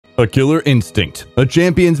A killer instinct, a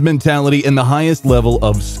champion's mentality, and the highest level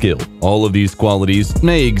of skill. All of these qualities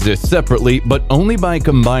may exist separately, but only by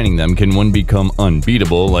combining them can one become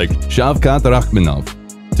unbeatable like Shavkat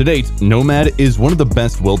Rakhmonov. To date, Nomad is one of the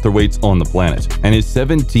best welterweights on the planet, and his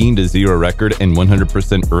 17-0 record and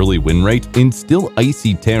 100% early win rate instill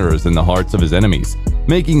icy terrors in the hearts of his enemies,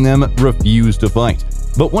 making them refuse to fight.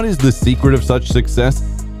 But what is the secret of such success?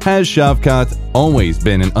 Has Shavkat always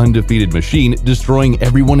been an undefeated machine, destroying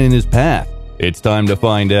everyone in his path? It's time to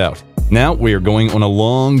find out. Now we are going on a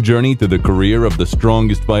long journey through the career of the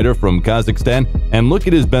strongest fighter from Kazakhstan and look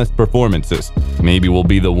at his best performances. Maybe we'll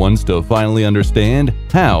be the ones to finally understand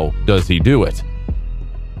how does he do it.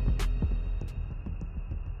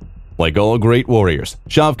 Like all great warriors,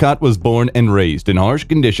 Shavkat was born and raised in harsh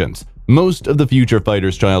conditions. Most of the future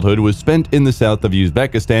fighter's childhood was spent in the south of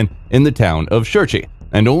Uzbekistan in the town of Shirchi,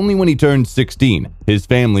 and only when he turned 16, his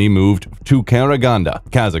family moved to Karaganda,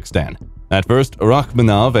 Kazakhstan. At first,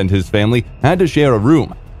 Rakhmonov and his family had to share a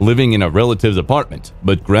room, living in a relative's apartment,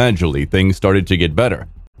 but gradually things started to get better.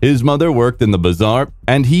 His mother worked in the bazaar,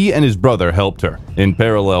 and he and his brother helped her, in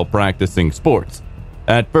parallel practicing sports.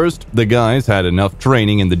 At first, the guys had enough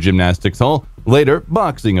training in the gymnastics hall. Later,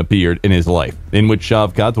 boxing appeared in his life, in which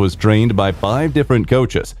Shavkat was trained by 5 different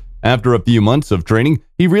coaches. After a few months of training,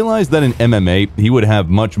 he realized that in MMA, he would have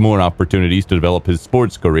much more opportunities to develop his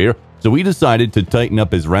sports career, so he decided to tighten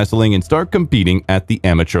up his wrestling and start competing at the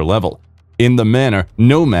amateur level. In the manner,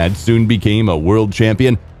 Nomad soon became a world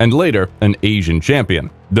champion and later an Asian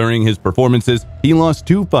champion. During his performances, he lost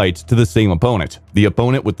 2 fights to the same opponent. The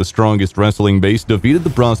opponent with the strongest wrestling base defeated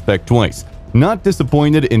the prospect twice. Not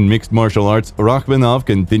disappointed in mixed martial arts, Rakhmonov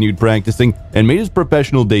continued practicing and made his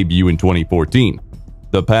professional debut in 2014.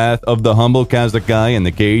 The path of the humble Kazakh guy in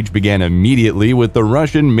the cage began immediately with the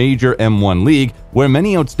Russian Major M1 League, where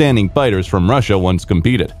many outstanding fighters from Russia once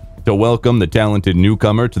competed. To welcome the talented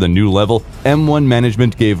newcomer to the new level, M1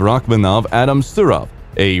 management gave Rakhmonov Adam Surov,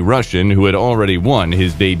 a Russian who had already won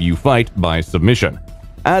his debut fight by submission.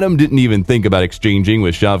 Adam didn't even think about exchanging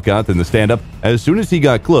with Shavkat in the stand-up. As soon as he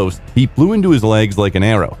got close, he flew into his legs like an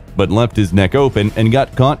arrow, but left his neck open and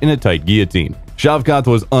got caught in a tight guillotine. Shavkat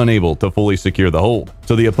was unable to fully secure the hold,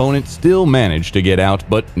 so the opponent still managed to get out,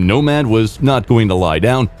 but Nomad was not going to lie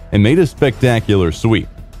down and made a spectacular sweep.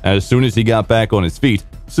 As soon as he got back on his feet,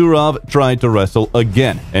 Surov tried to wrestle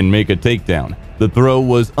again and make a takedown. The throw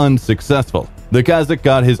was unsuccessful. The Kazakh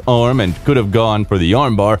got his arm and could have gone for the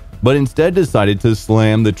armbar, but instead decided to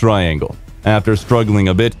slam the triangle. After struggling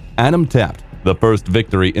a bit, Adam tapped, the first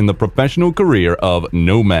victory in the professional career of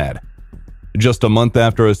Nomad. Just a month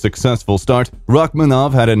after a successful start,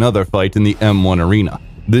 Rakhmonov had another fight in the M1 arena,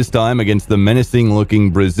 this time against the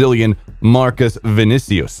menacing-looking Brazilian Marcus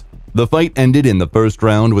Vinicius. The fight ended in the first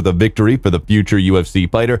round with a victory for the future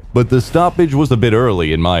UFC fighter, but the stoppage was a bit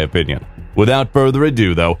early in my opinion. Without further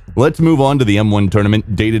ado though, let's move on to the M1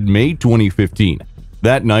 tournament dated May 2015.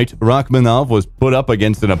 That night, Rakhmonov was put up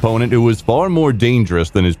against an opponent who was far more dangerous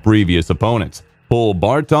than his previous opponents. Pol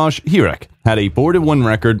Bartosz Hirek had a 4-1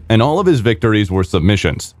 record, and all of his victories were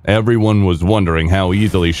submissions. Everyone was wondering how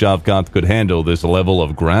easily Shavkat could handle this level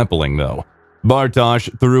of grappling, though.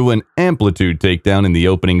 Bartosz threw an amplitude takedown in the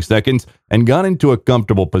opening seconds and got into a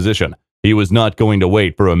comfortable position. He was not going to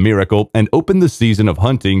wait for a miracle and opened the season of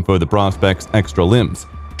hunting for the prospect's extra limbs.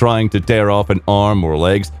 Trying to tear off an arm or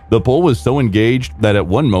legs, the Pole was so engaged that at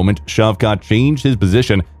one moment Shavkat changed his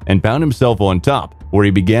position and found himself on top, where he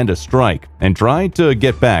began to strike and tried to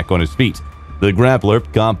get back on his feet. The grappler,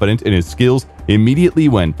 confident in his skills, immediately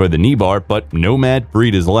went for the knee bar, but Nomad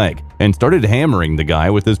freed his leg and started hammering the guy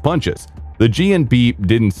with his punches. The GNP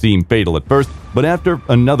didn't seem fatal at first, but after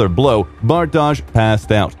another blow, Bartosz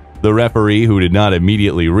passed out. The referee, who did not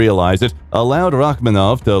immediately realize it, allowed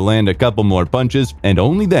Rakhmonov to land a couple more punches and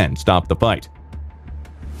only then stopped the fight.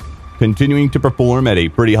 Continuing to perform at a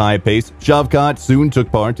pretty high pace, Shavkat soon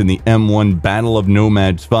took part in the M1 Battle of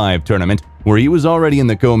Nomads 5 tournament, where he was already in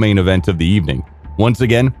the co-main event of the evening. Once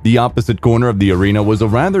again, the opposite corner of the arena was a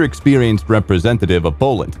rather experienced representative of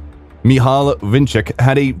Poland. Michal Winczek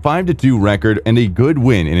had a 5-2 record and a good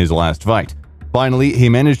win in his last fight. Finally, he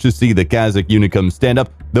managed to see the Kazakh unicum stand up,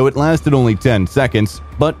 though it lasted only 10 seconds.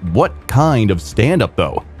 But what kind of stand-up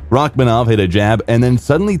though? Rakhmonov hit a jab and then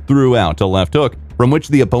suddenly threw out a left hook, from which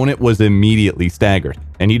the opponent was immediately staggered,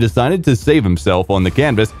 and he decided to save himself on the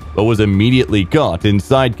canvas, but was immediately caught in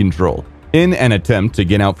side control. In an attempt to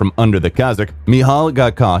get out from under the Kazakh, Michal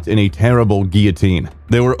got caught in a terrible guillotine.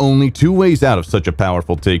 There were only 2 ways out of such a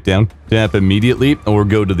powerful takedown: tap immediately or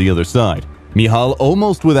go to the other side. Michal,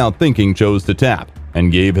 almost without thinking, chose to tap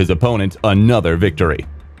and gave his opponent another victory.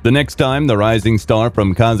 The next time the rising star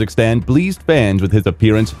from Kazakhstan pleased fans with his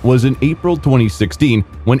appearance was in April 2016,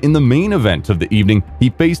 when in the main event of the evening he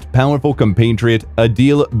faced powerful compatriot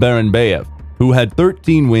Adil Baranbayev, who had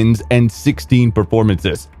 13 wins and 16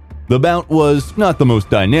 performances. The bout was not the most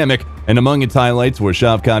dynamic, and among its highlights were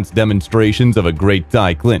Shavkat's demonstrations of a great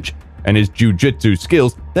Thai clinch and his jiu-jitsu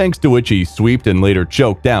skills, thanks to which he sweeped and later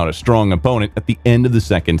choked out a strong opponent at the end of the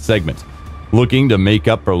second segment. Looking to make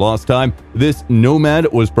up for lost time, this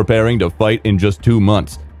Nomad was preparing to fight in just 2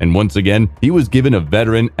 months, and once again, he was given a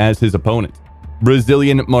veteran as his opponent.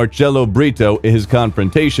 Brazilian Marcelo Brito, his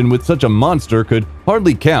confrontation with such a monster could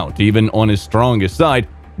hardly count even on his strongest side,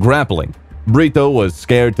 grappling. Brito was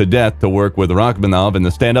scared to death to work with Rakhmonov in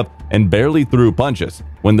the stand-up and barely threw punches.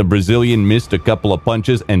 When the Brazilian missed a couple of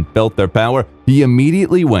punches and felt their power, he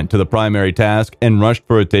immediately went to the primary task and rushed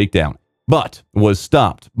for a takedown, but was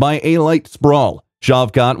stopped by a light sprawl.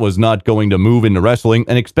 Shavkat was not going to move into wrestling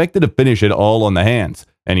and expected to finish it all on the hands,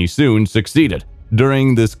 and he soon succeeded.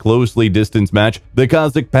 During this closely distanced match, the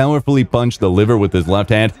Kazakh powerfully punched the liver with his left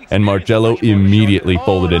hand, and Marcelo immediately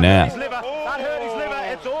folded in half.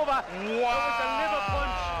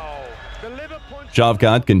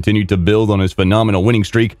 Shavkat continued to build on his phenomenal winning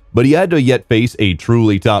streak, but he had to yet face a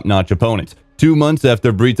truly top-notch opponent. 2 months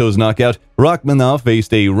after Brito's knockout, Rakhmonov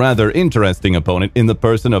faced a rather interesting opponent in the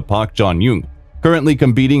person of Park Jong-young, currently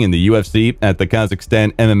competing in the UFC at the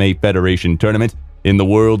Kazakhstan MMA Federation tournament. In the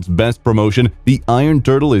world's best promotion, the Iron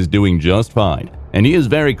Turtle is doing just fine, and he is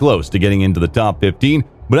very close to getting into the top 15,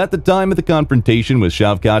 but at the time of the confrontation with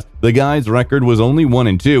Shavkat, the guy's record was only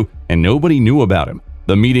 1-2, and nobody knew about him.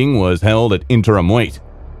 The meeting was held at interim weight.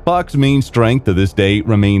 Park's main strength to this day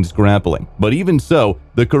remains grappling, but even so,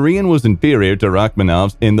 the Korean was inferior to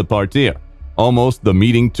Rakhmonov's in the parterre. Almost the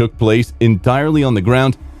meeting took place entirely on the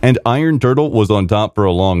ground, and Iron Turtle was on top for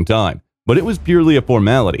a long time, but it was purely a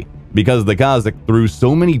formality, because the Kazakh threw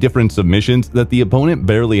so many different submissions that the opponent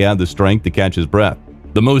barely had the strength to catch his breath.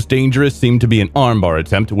 The most dangerous seemed to be an armbar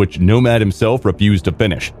attempt, which Nomad himself refused to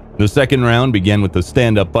finish. The second round began with a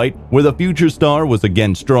stand-up fight, where the future star was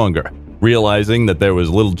again stronger. Realizing that there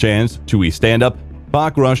was little chance to stand up,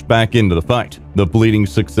 Park rushed back into the fight. The fleeting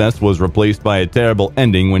success was replaced by a terrible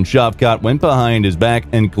ending when Shavkat went behind his back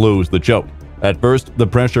and closed the choke. At first, the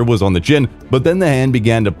pressure was on the chin, but then the hand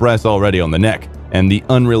began to press already on the neck, and the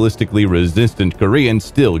unrealistically resistant Korean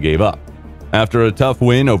still gave up. After a tough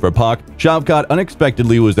win over Park, Shavkat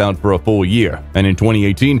unexpectedly was out for a full year, and in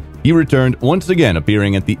 2018, he returned once again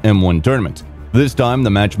appearing at the M1 tournament. This time, the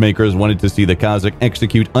matchmakers wanted to see the Kazakh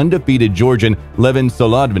execute undefeated Georgian Levin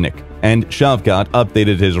Soladovnik, and Shavkat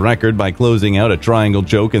updated his record by closing out a triangle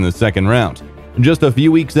choke in the second round. Just a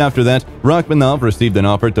few weeks after that, Rakhmonov received an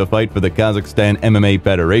offer to fight for the Kazakhstan MMA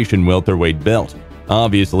Federation welterweight belt.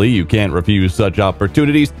 Obviously, you can't refuse such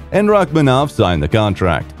opportunities, and Rakhmonov signed the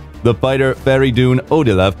contract. The fighter Feridun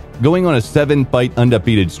Odilev, going on a 7-fight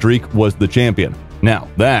undefeated streak, was the champion. Now,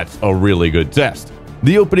 that's a really good test.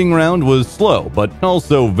 The opening round was slow, but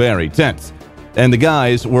also very tense, and the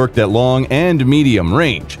guys worked at long and medium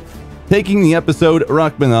range. Taking the episode,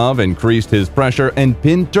 Rakhmonov increased his pressure and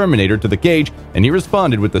pinned Terminator to the cage, and he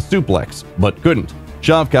responded with a suplex, but couldn't.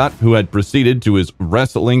 Shavkat, who had proceeded to his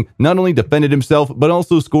wrestling, not only defended himself, but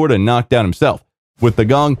also scored a knockdown himself. With the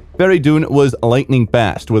gong, Feridun was lightning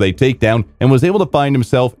fast with a takedown and was able to find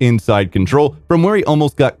himself inside control from where he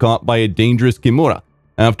almost got caught by a dangerous Kimura.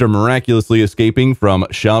 After miraculously escaping from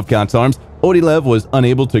Shavkat's arms, Odilev was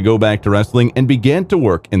unable to go back to wrestling and began to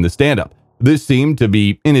work in the stand-up. This seemed to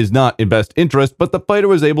be in his not best interest, but the fighter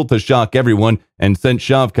was able to shock everyone and sent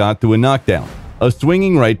Shavkat to a knockdown. A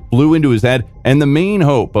swinging right flew into his head, and the main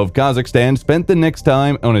hope of Kazakhstan spent the next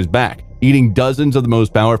time on his back, eating dozens of the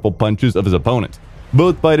most powerful punches of his opponent.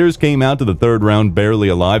 Both fighters came out to the third round barely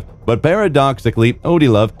alive, but paradoxically,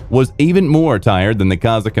 Odilev was even more tired than the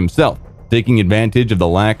Kazakh himself. Taking advantage of the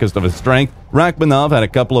lack of his strength, Rakhmonov had a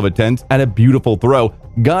couple of attempts at a beautiful throw,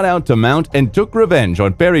 got out to mount, and took revenge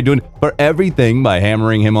on Feridun for everything by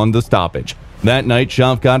hammering him on the stoppage. That night,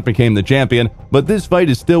 Shavkat became the champion, but this fight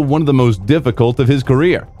is still one of the most difficult of his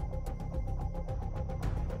career.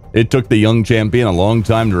 It took the young champion a long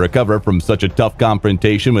time to recover from such a tough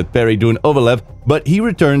confrontation with Feridun Odilev, but he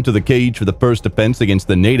returned to the cage for the first defense against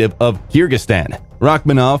the native of Kyrgyzstan.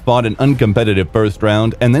 Rakhmonov fought an uncompetitive first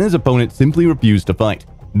round, and then his opponent simply refused to fight.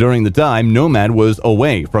 During the time Nomad was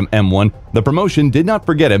away from M1, the promotion did not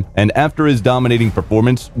forget him, and after his dominating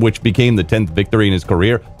performance, which became the 10th victory in his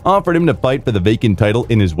career, offered him to fight for the vacant title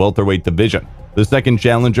in his welterweight division. The second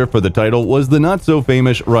challenger for the title was the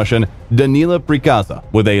not-so-famous Russian Danila Prikasa,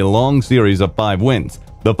 with a long series of 5 wins.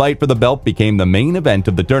 The fight for the belt became the main event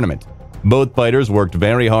of the tournament. Both fighters worked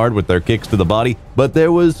very hard with their kicks to the body, but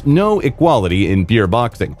there was no equality in pure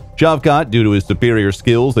boxing. Shavkat, due to his superior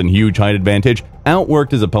skills and huge height advantage,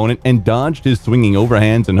 outworked his opponent and dodged his swinging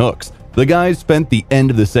overhands and hooks. The guys spent the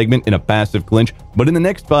end of the segment in a passive clinch, but in the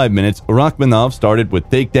next 5 minutes, Rakhmonov started with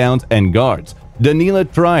takedowns and guards.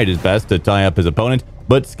 Danila tried his best to tie up his opponent,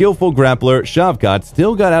 but skillful grappler Shavkat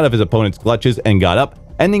still got out of his opponent's clutches and got up,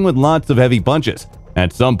 ending with lots of heavy punches.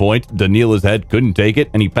 At some point, Danila's head couldn't take it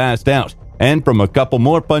and he passed out. And from a couple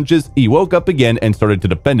more punches, he woke up again and started to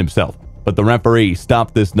defend himself. But the referee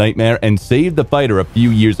stopped this nightmare and saved the fighter a few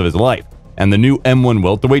years of his life. And the new M1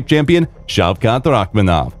 welterweight champion, Shavkat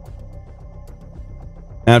Rakhmonov.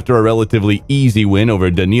 After a relatively easy win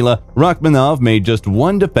over Danila, Rakhmonov made just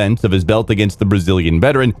one defense of his belt against the Brazilian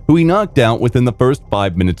veteran, who he knocked out within the first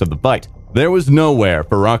 5 minutes of the fight. There was nowhere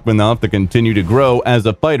for Rakhmonov to continue to grow as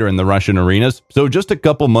a fighter in the Russian arenas, so just a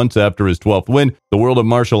couple months after his 12th win, the world of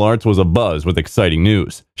martial arts was abuzz with exciting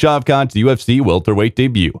news. Shavkat's UFC welterweight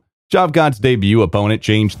debut. Shavkat's debut opponent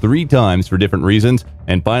changed 3 times for different reasons,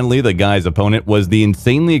 and finally the guy's opponent was the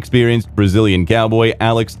insanely experienced Brazilian cowboy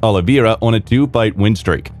Alex Oliveira on a 2-fight win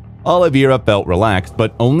streak. Oliveira felt relaxed,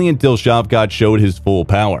 but only until Shavkat showed his full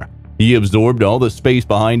power. He absorbed all the space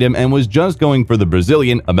behind him and was just going for the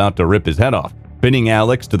Brazilian, about to rip his head off. Pinning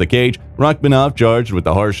Alex to the cage, Rakhmonov charged with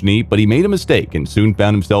a harsh knee, but he made a mistake and soon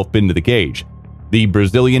found himself pinned to the cage. The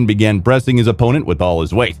Brazilian began pressing his opponent with all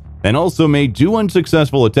his weight, and also made 2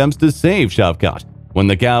 unsuccessful attempts to save Shavkat. When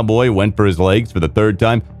the cowboy went for his legs for the 3rd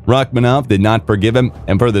time, Rakhmonov did not forgive him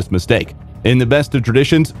and for this mistake. In the best of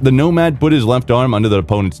traditions, the Nomad put his left arm under the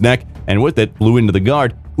opponent's neck and with it flew into the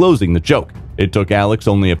guard, closing the choke. It took Alex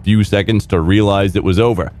only a few seconds to realize it was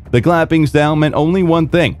over. The clapping sound meant only one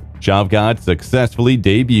thing: Shavkat successfully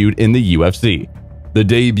debuted in the UFC. The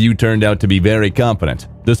debut turned out to be very confident.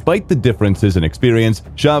 Despite the differences in experience,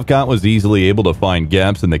 Shavkat was easily able to find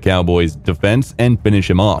gaps in the Cowboys' defense and finish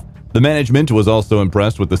him off. The management was also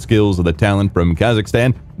impressed with the skills of the talent from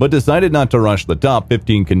Kazakhstan, but decided not to rush the top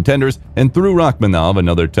 15 contenders and threw Rakhmonov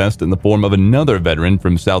another test in the form of another veteran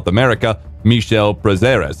from South America, Michel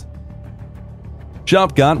Prazeres.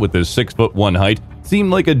 Shavkat, with his 6'1" height,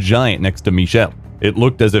 seemed like a giant next to Michel. It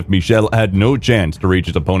looked as if Michel had no chance to reach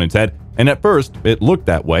his opponent's head, and at first it looked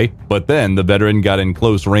that way, but then the veteran got in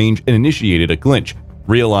close range and initiated a clinch.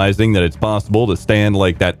 Realizing that it's possible to stand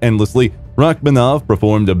like that endlessly, Rakhmonov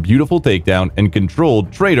performed a beautiful takedown and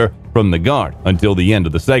controlled Trader from the guard until the end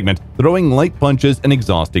of the segment, throwing light punches and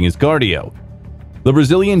exhausting his cardio. The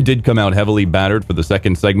Brazilian did come out heavily battered for the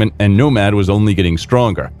second segment, and Nomad was only getting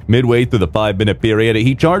stronger. Midway through the 5-minute period,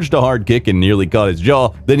 he charged a hard kick and nearly caught his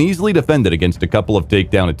jaw, then easily defended against a couple of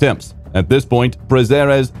takedown attempts. At this point,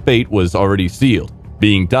 Prazeres' fate was already sealed.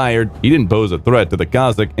 Being tired, he didn't pose a threat to the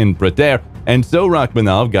Kazakh in Prater, and so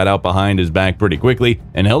Rakhmonov got out behind his back pretty quickly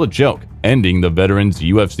and held a choke, ending the veteran's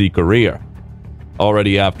UFC career.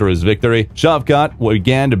 Already after his victory, Shavkat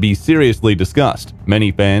began to be seriously discussed.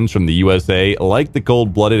 Many fans from the USA liked the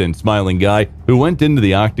cold-blooded and smiling guy who went into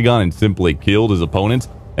the octagon and simply killed his opponents,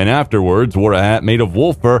 and afterwards wore a hat made of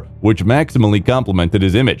wolf fur which maximally complemented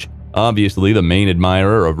his image. Obviously, the main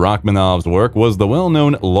admirer of Rakhmonov's work was the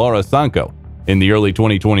well-known Laura Sanko. In the early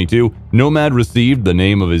 2022, Nomad received the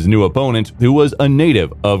name of his new opponent, who was a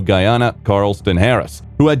native of Guyana, Carlston Harris,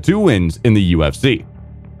 who had 2 wins in the UFC.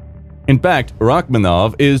 In fact,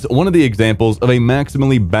 Rakhmonov is one of the examples of a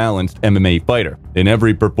maximally balanced MMA fighter. In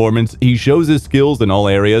every performance, he shows his skills in all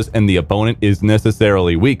areas, and the opponent is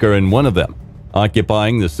necessarily weaker in one of them.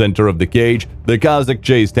 Occupying the center of the cage, the Kazakh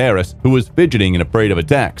chased Harris, who was fidgeting and afraid of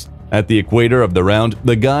attacks. At the equator of the round,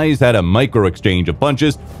 the guys had a micro-exchange of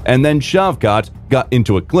punches, and then Shavkat got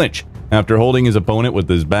into a clinch. After holding his opponent with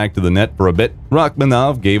his back to the net for a bit,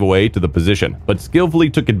 Rakhmonov gave away to the position, but skillfully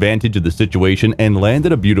took advantage of the situation and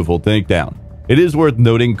landed a beautiful takedown. It is worth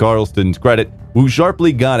noting Carlston's credit, who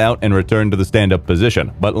sharply got out and returned to the stand-up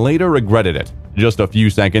position, but later regretted it. Just a few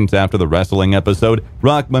seconds after the wrestling episode,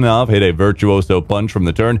 Rakhmonov hit a virtuoso punch from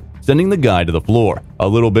the turn, sending the guy to the floor. A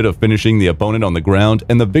little bit of finishing the opponent on the ground,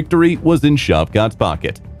 and the victory was in Shavkat's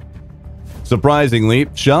pocket. Surprisingly,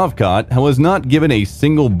 Shavkat was not given a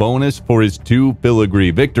single bonus for his 2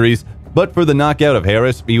 filigree victories, but for the knockout of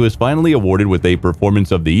Harris, he was finally awarded with a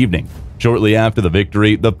performance of the evening. Shortly after the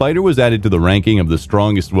victory, the fighter was added to the ranking of the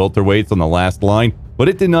strongest welterweights on the last line, but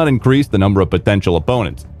it did not increase the number of potential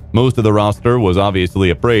opponents. Most of the roster was obviously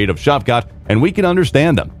afraid of Shavkat, and we can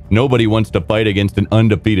understand them. Nobody wants to fight against an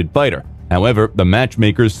undefeated fighter. However, the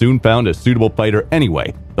matchmakers soon found a suitable fighter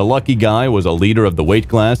anyway. The lucky guy was a leader of the weight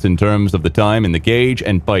class in terms of the time in the cage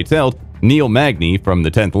and fights held, Neil Magny from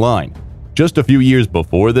the 10th line. Just a few years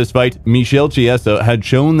before this fight, Michel Chiesa had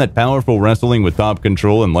shown that powerful wrestling with top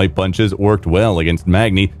control and light punches worked well against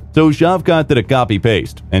Magny, so Shavkat did a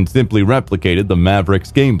copy-paste and simply replicated the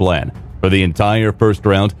Mavericks' game plan. For the entire first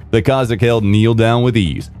round, the Kazakh held Neal down with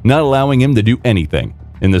ease, not allowing him to do anything.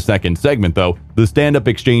 In the second segment, though, the stand-up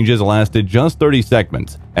exchanges lasted just 30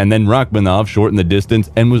 seconds, and then Rakhmonov shortened the distance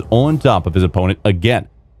and was on top of his opponent again.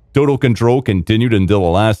 Total control continued until the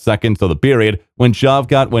last seconds of the period when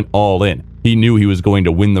Shavkat went all in. He knew he was going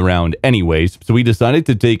to win the round anyways, so he decided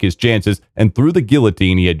to take his chances and threw the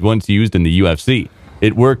guillotine he had once used in the UFC.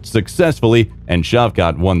 It worked successfully, and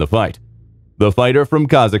Shavkat won the fight. The fighter from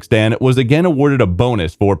Kazakhstan was again awarded a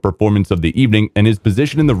bonus for performance of the evening, and his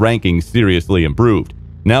position in the rankings seriously improved.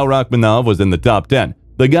 Now Rakhmonov was in the top 10.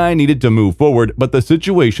 The guy needed to move forward, but the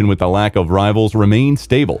situation with the lack of rivals remained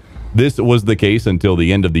stable. This was the case until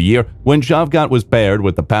the end of the year, when Shavkat was paired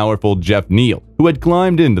with the powerful Jeff Neal, who had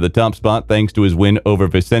climbed into the top spot thanks to his win over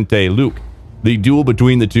Vicente Luque. The duel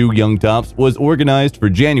between the two young tops was organized for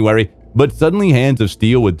January, but suddenly Hands of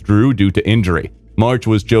Steel withdrew due to injury. March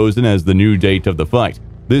was chosen as the new date of the fight.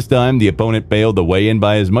 This time, the opponent failed the weigh-in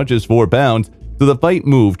by as much as 4 pounds, so the fight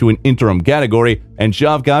moved to an interim category, and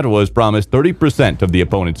Shavkat was promised 30% of the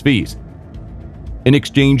opponent's fees. In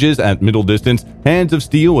exchanges at middle distance, Hands of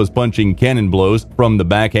Steel was punching cannon blows from the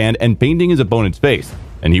backhand and painting his opponent's face,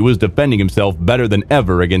 and he was defending himself better than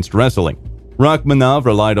ever against wrestling. Rakhmonov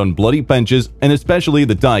relied on bloody punches and especially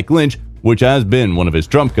the tie clinch, which has been one of his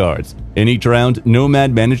trump cards. In each round,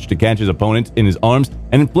 Nomad managed to catch his opponent in his arms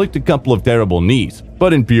and inflict a couple of terrible knees,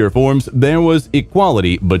 but in pure forms, there was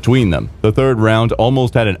equality between them. The third round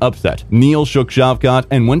almost had an upset. Neal shook Shavkat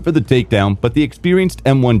and went for the takedown, but the experienced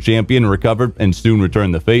M1 champion recovered and soon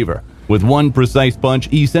returned the favor. With one precise punch,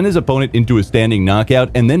 he sent his opponent into a standing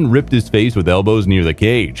knockout and then ripped his face with elbows near the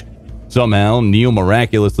cage. Somehow, Neal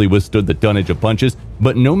miraculously withstood the tonnage of punches,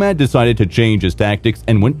 but Nomad decided to change his tactics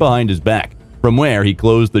and went behind his back, from where he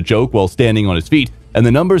closed the choke while standing on his feet, and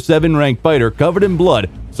the number 7 ranked fighter, covered in blood,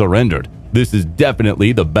 surrendered. This is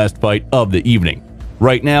definitely the best fight of the evening.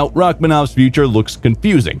 Right now, Rakhmonov's future looks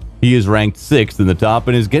confusing. He is ranked 6th in the top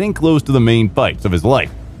and is getting close to the main fights of his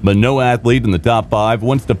life, but no athlete in the top 5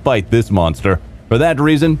 wants to fight this monster. For that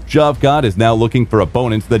reason, Shavkat is now looking for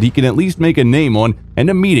opponents that he can at least make a name on, and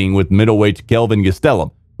a meeting with middleweight Kelvin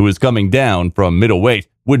Gastelum, who is coming down from middleweight,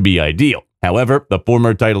 would be ideal. However, the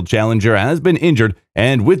former title challenger has been injured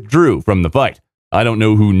and withdrew from the fight. I don't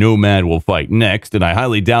know who Nomad will fight next, and I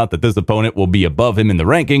highly doubt that this opponent will be above him in the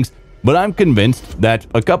rankings, but I'm convinced that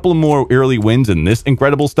a couple more early wins in this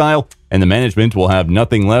incredible style, and the management will have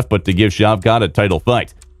nothing left but to give Shavkat a title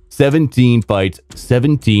fight. 17 fights,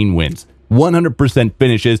 17 wins. 100%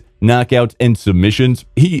 finishes, knockouts, and submissions.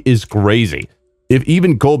 He is crazy. If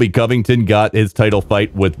even Colby Covington got his title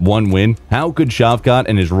fight with 1 win, how could Shavkat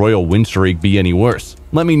and his royal win streak be any worse?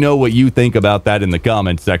 Let me know what you think about that in the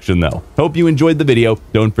comments section though. Hope you enjoyed the video.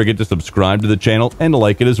 Don't forget to subscribe to the channel and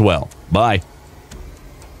like it as well. Bye.